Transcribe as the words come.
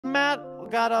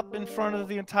got up in front of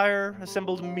the entire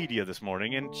assembled media this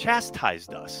morning and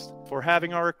chastised us for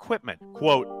having our equipment,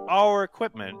 quote, our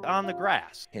equipment on the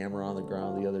grass. Hammer on the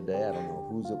ground the other day. I don't know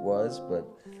whose it was, but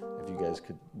if you guys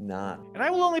could not. And I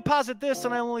will only posit this,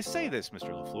 and I will only say this,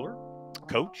 Mr. LaFleur.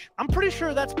 Coach, I'm pretty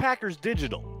sure that's Packers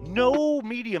Digital. No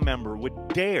media member would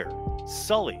dare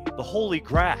sully the holy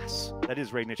grass that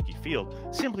is Radnitsky Field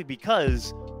simply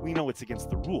because we know it's against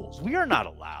the rules. We are not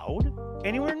allowed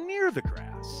anywhere near the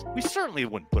grass. We certainly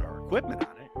wouldn't put our equipment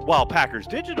on it. While Packers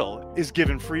Digital is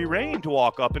given free reign to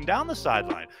walk up and down the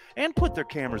sideline and put their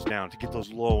cameras down to get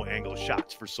those low angle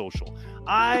shots for social.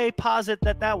 I posit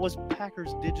that that was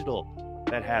Packers Digital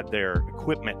that had their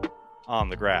equipment on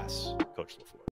the grass, Coach LaFleur.